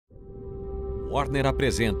Warner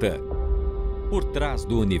apresenta Por Trás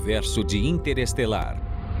do Universo de Interestelar.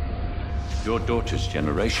 Your daughter's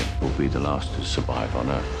generation will be the last to survive on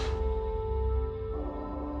Earth.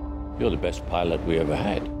 You're the best pilot we ever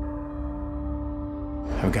had.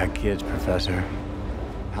 I've got kids, Professor.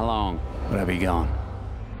 How long? Would I be gone?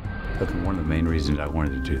 Look, one of the main reasons I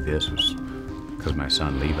wanted to do this was because my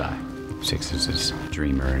son Levi, 6, is this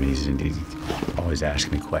dreamer, and he's always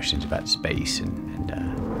asking me questions about space and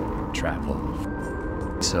travel.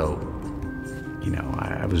 So, you know,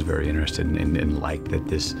 I was very interested and liked that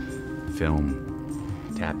this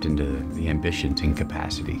film tapped into the ambitions and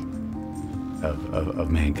capacity of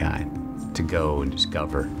mankind to go and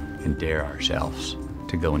discover and dare ourselves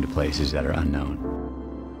to go into places that are unknown.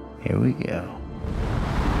 Here we go.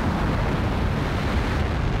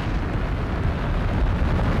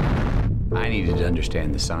 I needed to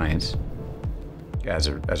understand the science as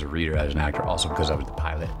a reader, as an actor, also because I was the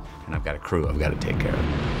pilot and I've got a crew I've got to take care of.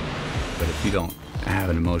 But if you don't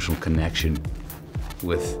have an emotional connection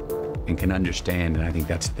with and can understand, and I think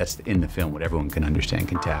that's in the film, what everyone can understand,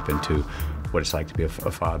 can tap into what it's like to be a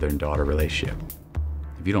father and daughter relationship.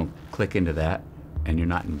 If you don't click into that and you're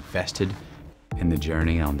not invested in the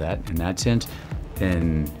journey in that sense,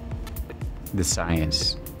 then the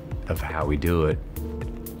science of how we do it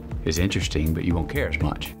is interesting, but you won't care as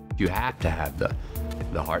much. You have to have the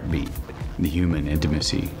heartbeat, the human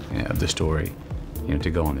intimacy of the story, you know,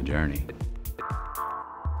 to go on the journey.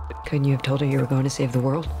 Couldn't you have told her you were going to save the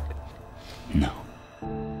world? No.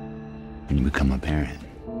 When you become a parent,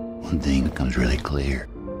 one thing becomes really clear,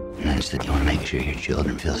 and that's that you want to make sure your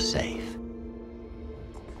children feel safe.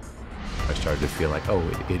 I started to feel like, oh,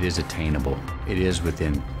 it is attainable. It is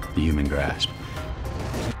within the human grasp.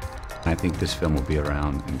 I think this film will be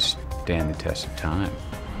around and stand the test of time.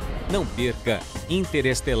 Não perca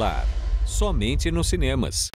Interestelar, somente nos cinemas.